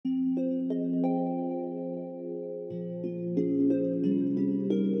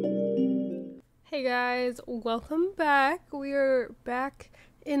Hey guys, welcome back. We are back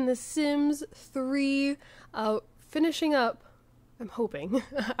in The Sims 3, finishing up, I'm hoping,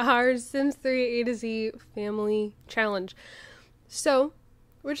 our Sims 3 A to Z family challenge. So,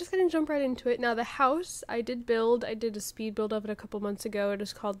 we're just going to jump right into it. Now, the house I did a speed build of it a couple months ago. It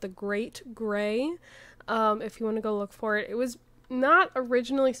is called the Great Gray, if you want to go look for it. It was not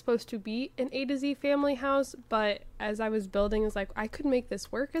originally supposed to be an A to Z family house, but as I was building, I was like, I could make this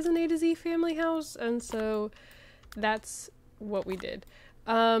work as an A to Z family house, and so that's what we did.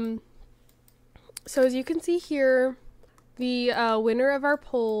 So as you can see here, the winner of our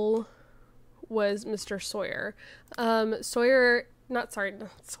poll was Mr. Sawyer.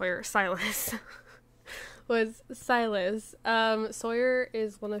 Silas. was Silas. Sawyer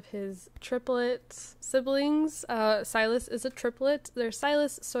is one of his triplet siblings. Silas is a triplet. There's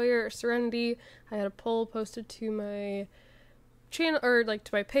Silas, Sawyer, Serenity. I had a poll posted to my channel, or like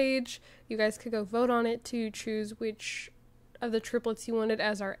to my page. You guys could go vote on it to choose which of the triplets you wanted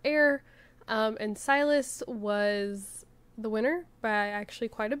as our heir. And Silas was the winner by actually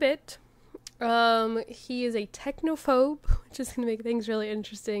quite a bit. He is a technophobe, which is going to make things really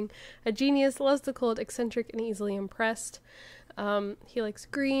interesting. A genius, loves the cold, eccentric, and easily impressed. He likes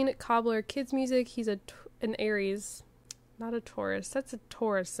green, cobbler, kids music. He's an Aries, not a Taurus. That's a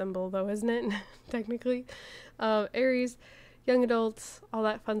Taurus symbol though, isn't it? Technically. Aries, young adults, all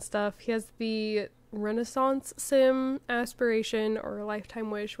that fun stuff. He has the Renaissance Sim aspiration or lifetime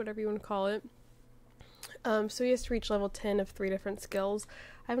wish, whatever you want to call it. So he has to reach level 10 of 3 different skills.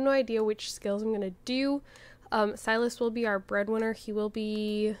 I have no idea which skills I'm going to do. Silas will be our breadwinner. He will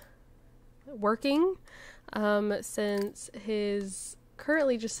be working, since his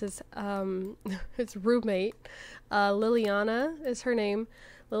his roommate, Liliana is her name.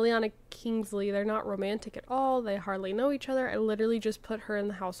 Liliana Kingsley, they're not romantic at all. They hardly know each other. I literally just put her in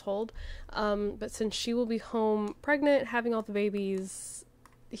the household. But since she will be home pregnant, having all the babies,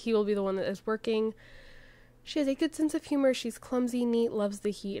 he will be the one that is working. She has a good sense of humor. She's clumsy, neat, loves the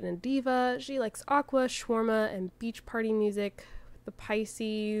heat, and a diva. She likes aqua, shawarma, and beach party music. The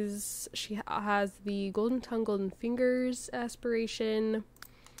Pisces, she has the golden tongue, golden fingers aspiration,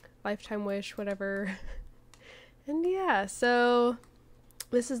 lifetime wish, whatever. And yeah, so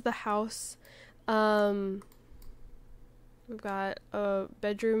this is the house. We've got a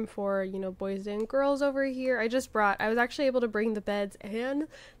bedroom for, boys and girls over here. I was actually able to bring the beds and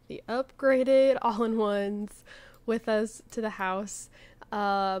the upgraded all-in-ones with us to the house.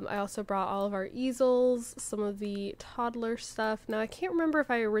 I also brought all of our easels, some of the toddler stuff. Now, I can't remember if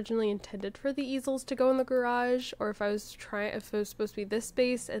I originally intended for the easels to go in the garage or if it was supposed to be this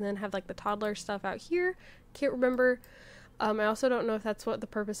space and then have like the toddler stuff out here. Can't remember. I also don't know if that's what the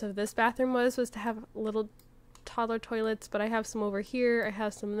purpose of this bathroom was to have little toddler toilets, but I have some over here, I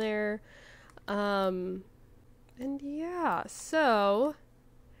have some there, and yeah, so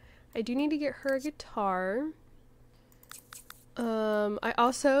I do need to get her a guitar. I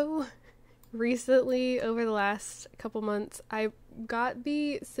also recently, over the last couple months, I got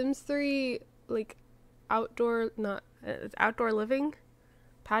the Sims 3 like outdoor living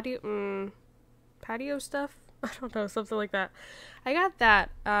patio stuff. I don't know, something like that. I got that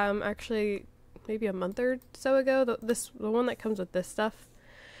actually maybe a month or so ago, the one that comes with this stuff,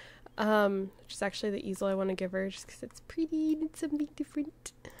 which is actually the easel I want to give her just because it's pretty and it's something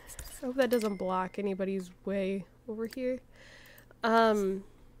different. I hope that doesn't block anybody's way over here. And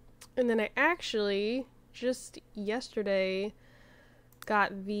then I actually just yesterday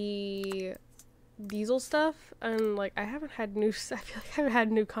got the diesel stuff, and like I feel like I haven't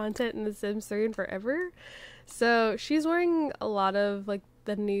had new content in The Sims 3 in forever. So she's wearing a lot of like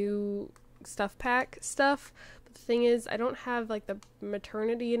the new stuff pack stuff, but the thing is I don't have like the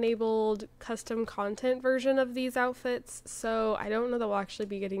maternity enabled custom content version of these outfits, so I don't know that we'll actually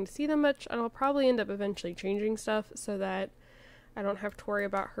be getting to see them much, and I'll probably end up eventually changing stuff so that I don't have to worry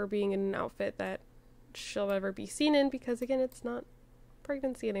about her being in an outfit that she'll never be seen in, because again, it's not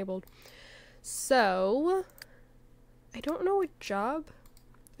pregnancy enabled. So I don't know what job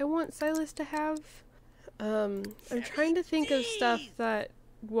I want Silas to have. I'm trying to think of stuff that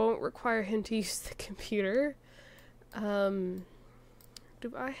won't require him to use the computer. Do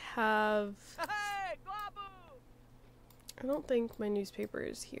I have... I don't think my newspaper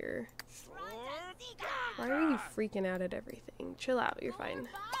is here. Why are you freaking out at everything? Chill out, you're fine.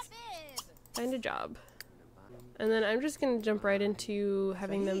 Find a job. And then I'm just gonna jump right into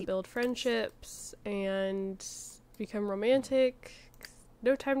having them build friendships and become romantic.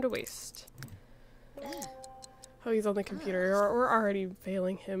 No time to waste. Oh, he's on the computer. We're already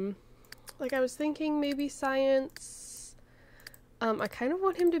failing him. Like, I was thinking maybe science. I kind of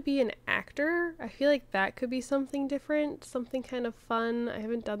want him to be an actor. I feel like that could be something different, something kind of fun. I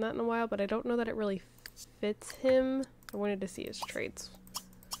haven't done that in a while, but I don't know that it really fits him. I wanted to see his traits.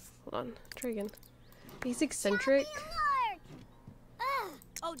 Hold on, try again. He's eccentric.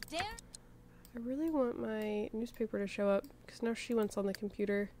 Oh, damn. I really want my newspaper to show up, because now she wants on the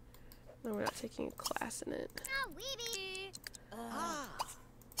computer. No, we're not taking a class in it.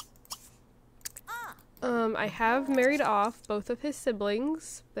 I have married off both of his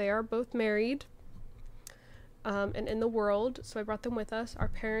siblings. They are both married. And in the world, so I brought them with us. Our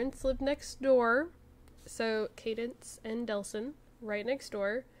parents live next door. So, Cadence and Delson, right next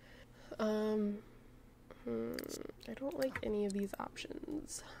door. I don't like any of these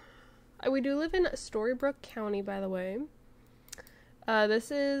options. We do live in Storybrooke County, by the way. This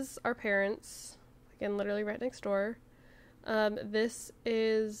is our parents. Again, literally right next door. This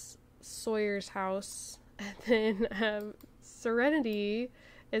is Sawyer's house. And then Serenity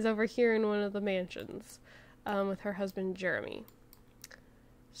is over here in one of the mansions with her husband Jeremy.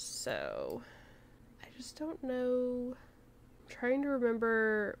 So, I just don't know. I'm trying to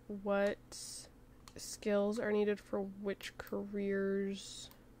remember what skills are needed for which careers.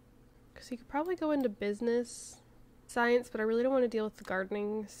 Because he could probably go into business, science, but I really don't want to deal with the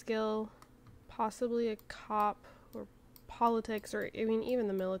gardening skill. Possibly a cop or politics, or I mean even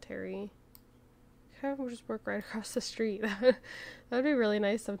the military. Have him just work right across the street. That would be really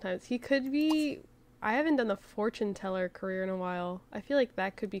nice sometimes. He could be... I haven't done the fortune teller career in a while. I feel like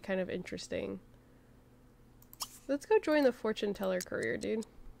that could be kind of interesting. Let's go join the fortune teller career, dude.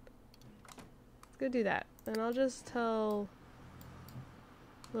 Let's go do that. And I'll just tell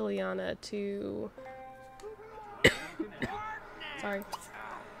Liliana to... Sorry.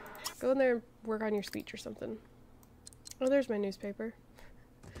 Go in there and work on your speech or something. Oh, there's my newspaper.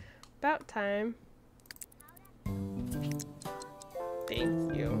 About time.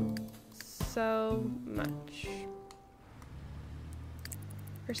 Thank you so much.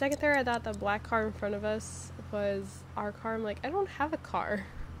 For a second there, I thought the black car in front of us was our car. I'm like, I don't have a car.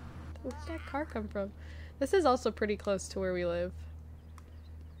 Where did that car come from? This is also pretty close to where we live,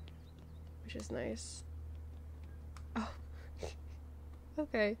 which is nice. Oh,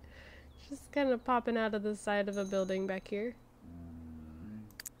 okay. Just kind of popping out of the side of a building back here.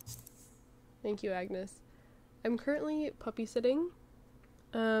 Thank you, Agnes. I'm currently puppy sitting,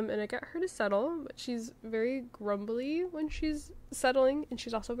 and I got her to settle, but she's very grumbly when she's settling, and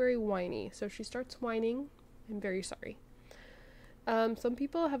she's also very whiny. So if she starts whining, I'm very sorry. Some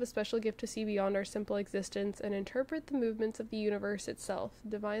people have a special gift to see beyond our simple existence and interpret the movements of the universe itself,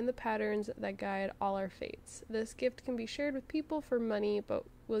 divine the patterns that guide all our fates. This gift can be shared with people for money, but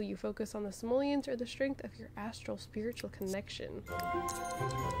will you focus on the simoleons or the strength of your astral spiritual connection?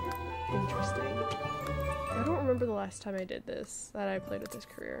 Interesting. I don't remember the last time I did this, that I played with this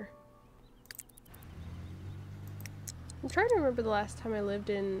career. I'm trying to remember the last time I lived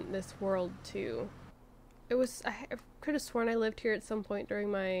in this world, too. It was, I could have sworn I lived here at some point during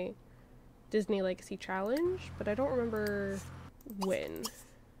my Disney Legacy Challenge, but I don't remember when.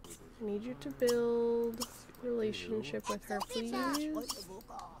 I need you to build a relationship with her, please.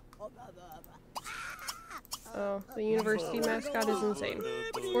 Oh, the university mascot is insane.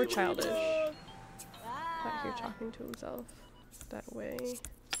 Or childish. Out here talking to himself. That way.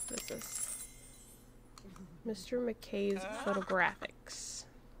 What is this? Mr. McKay's Photographics.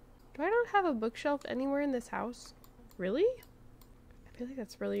 Do I not have a bookshelf anywhere in this house? Really? I feel like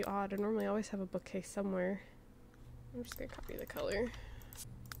that's really odd. I normally always have a bookcase somewhere. I'm just gonna copy the color.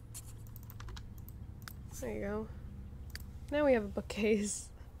 There you go. Now we have a bookcase.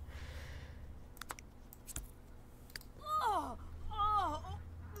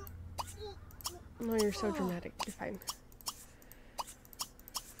 No, you're so dramatic. You're fine.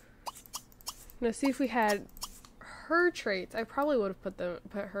 Now, see if we had her traits. I probably would have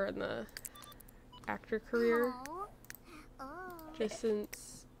put her in the actor career, just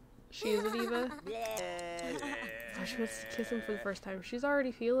since she is a diva. Oh, she wants to kiss him for the first time. She's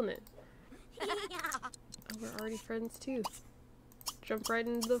already feeling it. Oh, we're already friends too. Jump right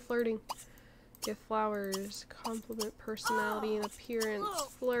into the flirting. Give flowers. Compliment personality and appearance.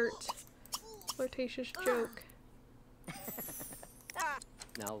 Flirt. Flirtatious joke.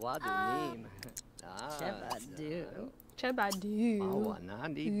 Now what do you mean? Chabadu. Chabadu. Oh,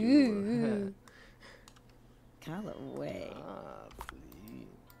 nandi do. Callaway.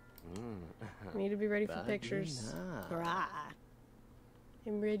 I need to be ready for pictures. Bra.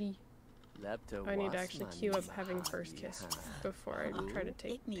 I'm ready. I need to actually queue up having first kiss before I try to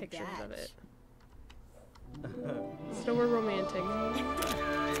take pictures of it. So we're romantic.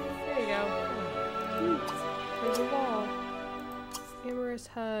 There you go. There's a wall.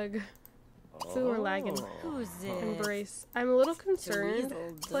 Ugh. Ooh, we're lagging. Who's it? Embrace. I'm a little concerned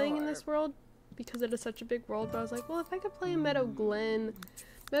weasel playing in door. this world because it is such a big world, but I was like, well, if I could play in Meadow Glen.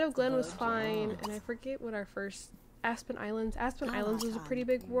 Meadow Glen was fine, and I forget what our first... Aspen Islands. Aspen Islands was a pretty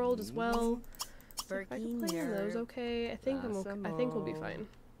big world as well. So if I could play in those, okay. I think I'm okay. I think we'll be fine.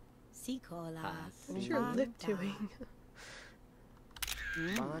 What's your lip doing?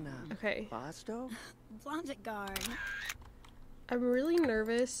 Okay. I'm really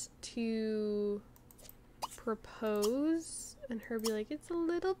nervous to propose and her be like, it's a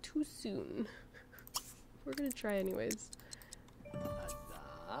little too soon. We're gonna try anyways.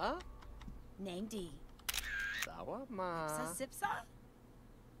 Name D. Sawama. Sipsa?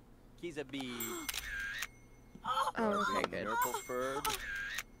 Kizabi. Oh, okay, good. Nurple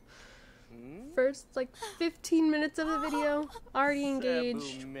First, like, 15 minutes of the video, already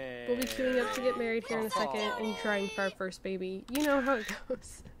engaged. We'll be queuing up to get married here in a second and trying for our first baby. You know how it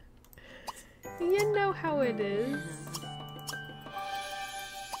goes. You know how it is.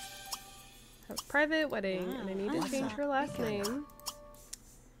 Have a private wedding, and I need to change her last name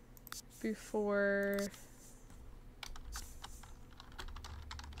before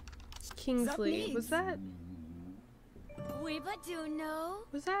Kingsley. Was that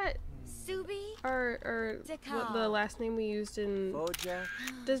our what the last name we used in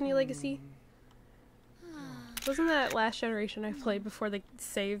Disney Legacy? Wasn't that last generation I played before the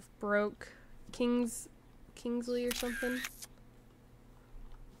save broke? Kingsley or something?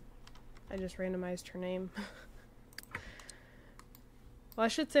 I just randomized her name. Well, I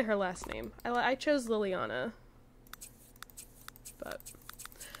should say her last name. I chose Liliana. But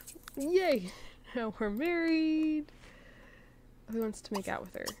yay! Now we're married. Who wants to make out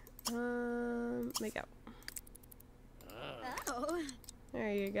with her? Make out. Oh.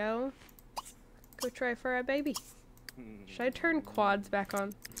 There you go. Go try for a baby. Should I turn quads back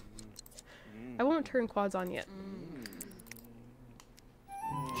on? I won't turn quads on yet.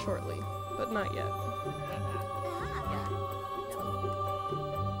 Shortly, but not yet.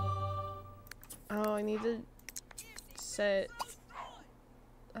 Oh, I need to set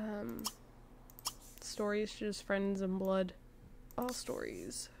stories to just friends and blood. All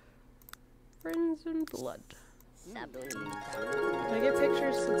stories. Friends and blood. Can I get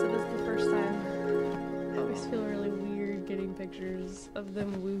pictures since it is the first time? I always feel really weird getting pictures of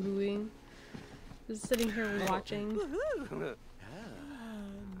them woohooing. Just sitting here watching.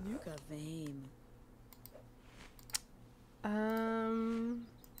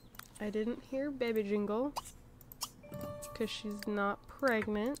 I didn't hear baby jingle because she's not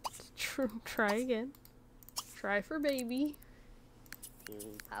pregnant. Try again. Try for baby.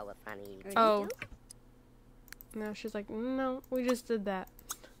 Oh. No, she's like, no, we just did that.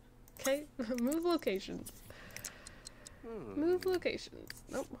 Okay, move locations. Move locations.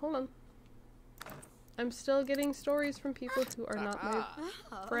 Nope, hold on. I'm still getting stories from people who are not my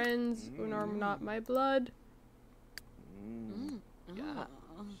friends, who are not my blood.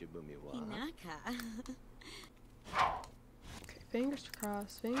 Okay, fingers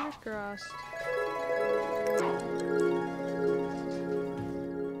crossed, fingers crossed.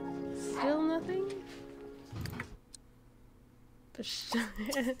 Still nothing?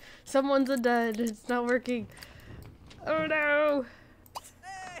 Someone's a dud. It's not working. Oh no!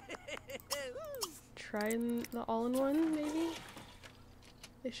 Trying the all-in-one, maybe?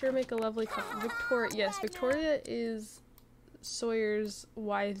 They sure make a lovely couple. Victoria, yes, Victoria is Sawyer's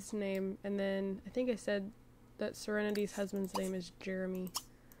wife's name, and then I think I said that Serenity's husband's name is Jeremy.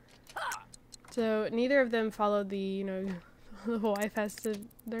 So neither of them followed the, you know, the wife has to,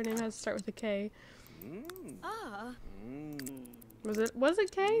 their name has to start with a K. Was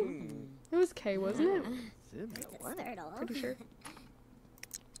it K? It was K, wasn't it? Pretty sure.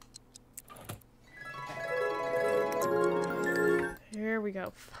 Here we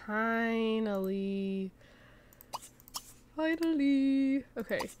go. Finally. Finally.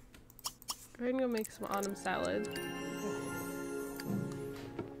 Okay. Go ahead and go make some autumn salad.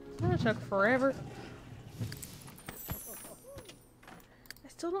 That took forever. I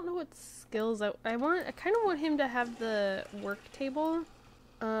still don't know what skills I want. I kind of want him to have the work table.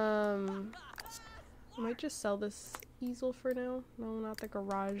 I might just sell this easel for now. No, not the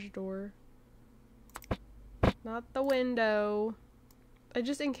garage door. Not the window. I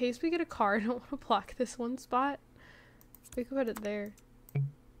just, in case we get a car, I don't want to block this one spot. We could put it there.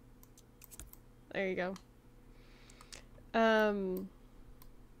 There you go. Oh,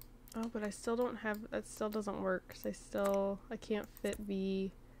 but I still don't have, that still doesn't work, because I can't fit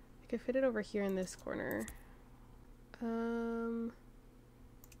I could fit it over here in this corner. Can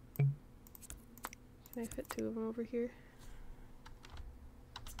I fit two of them over here?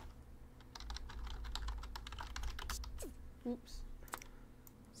 Oops.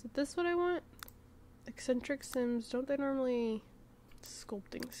 Is it this what I want? Eccentric Sims, don't they normally...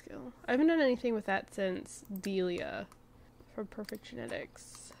 Sculpting skill. I haven't done anything with that since Delia from Perfect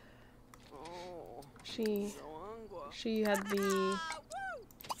Genetics. She had the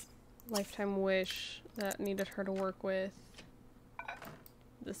lifetime wish that needed her to work with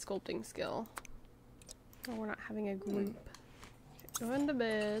the sculpting skill. Oh, we're not having a group. Okay, go into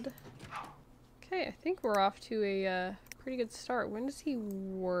bed. Okay, I think we're off to a pretty good start. When does he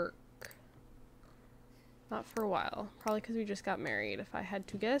work? Not for a while. Probably because we just got married, if I had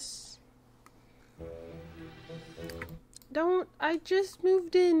to guess. Don't! I just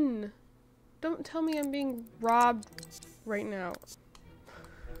moved in! Don't tell me I'm being robbed right now.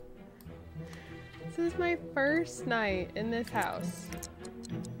 This is my first night in this house.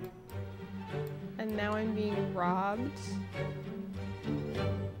 And now I'm being robbed?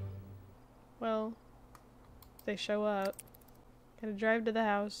 Well, they show up. Gotta drive to the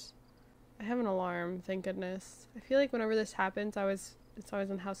house. I have an alarm, thank goodness. I feel like whenever this happens, it's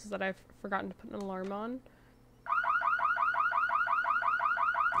always in houses that I've forgotten to put an alarm on.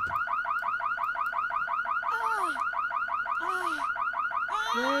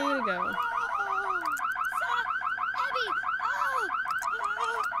 Way to go.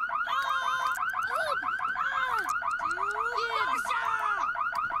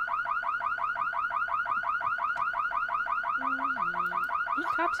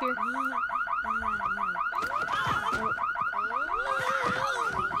 Cops here.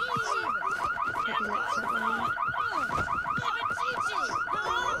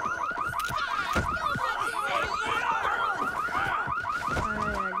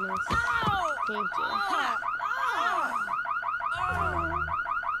 Hi, Agnes. Thank you.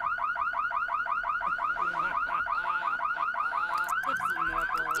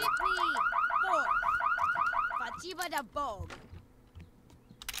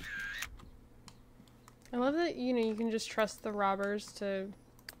 I love that, you know, you can just trust the robbers to...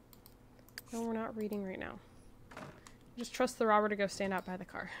 No, we're not reading right now. Just trust the robber to go stand out by the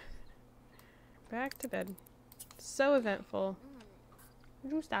car. Back to bed. So eventful.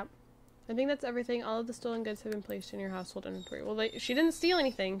 Would you stop? I think that's everything. All of the stolen goods have been placed in your household inventory. Well, she didn't steal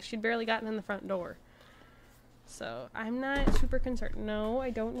anything. She'd barely gotten in the front door. So, I'm not super concerned. No, I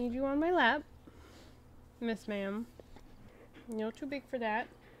don't need you on my lap. Miss ma'am. You're too big for that.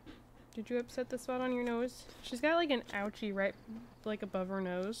 Did you upset the spot on your nose? She's got like an ouchie right like above her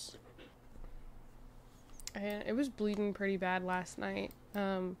nose. And it was bleeding pretty bad last night.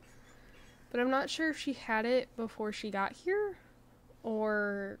 But I'm not sure if she had it before she got here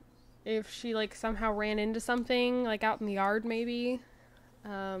or if she like somehow ran into something like out in the yard maybe.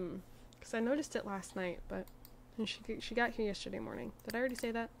 Cause I noticed it last night, but and she got here yesterday morning. Did I already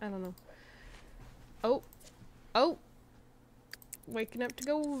say that? I don't know. Oh. Oh. Waking up to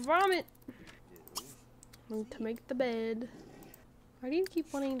go vomit. Need to make the bed. Why do you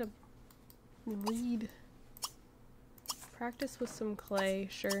keep wanting to read? Practice with some clay,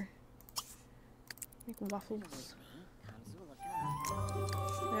 sure. Make waffles.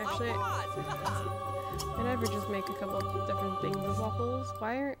 Actually, I'd ever just make a couple of different things with waffles.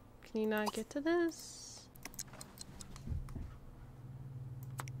 Can you not get to this?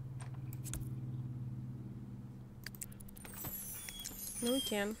 No, we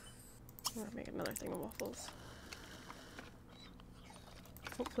can. I'm gonna make another thing of waffles.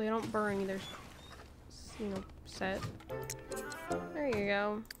 Hopefully I don't burn either, you know, set. There you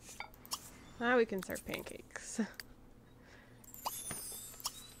go. Now we can serve pancakes.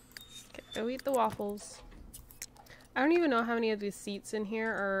 Okay, go eat the waffles. I don't even know how many of these seats in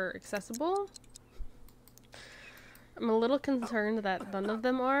here are accessible. I'm a little concerned that none of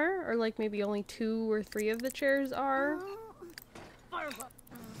them are, or like maybe only 2 or 3 of the chairs are.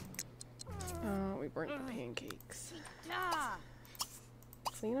 Oh, we burnt the pancakes.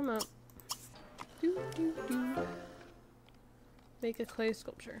 Clean them up. Do, do, do. Make a clay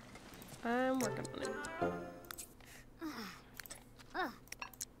sculpture. I'm working on it.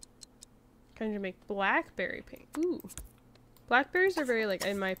 Kind of make blackberry paint. Ooh. Blackberries are very, like,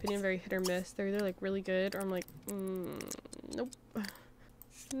 in my opinion, very hit or miss. They're either, like, really good or I'm like, nope.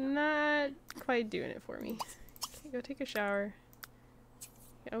 Not quite doing it for me. Okay, go take a shower.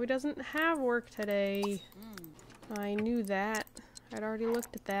 Oh, he doesn't have work today. I knew that. I'd already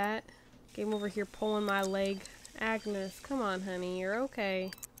looked at that. Came over here pulling my leg. Agnes, come on, honey. You're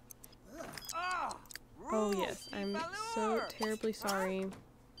okay. Oh, yes. I'm so terribly sorry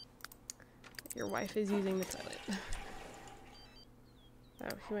that your wife is using the toilet. Oh,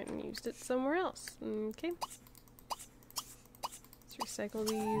 she went and used it somewhere else. Okay. Let's recycle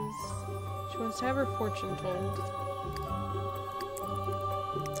these. She wants to have her fortune told.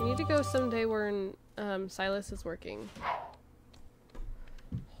 I need to go someday when Silas is working.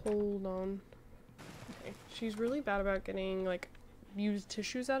 Hold on. Okay. She's really bad about getting like used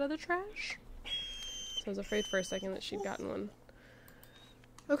tissues out of the trash. So I was afraid for a second that she'd gotten one.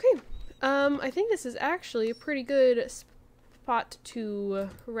 Okay. I think this is actually a pretty good spot to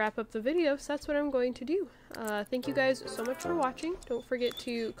wrap up the video, so that's what I'm going to do. Thank you guys so much for watching. Don't forget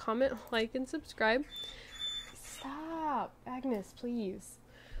to comment, like, and subscribe. Stop! Agnes, please.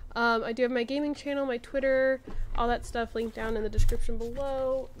 I do have my gaming channel, my Twitter, all that stuff linked down in the description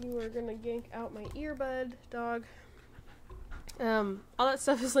below. You are gonna yank out my earbud, dog. All that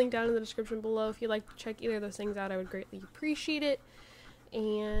stuff is linked down in the description below. If you'd like to check either of those things out, I would greatly appreciate it.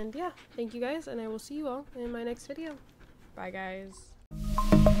 And yeah, thank you guys, and I will see you all in my next video. Bye, guys.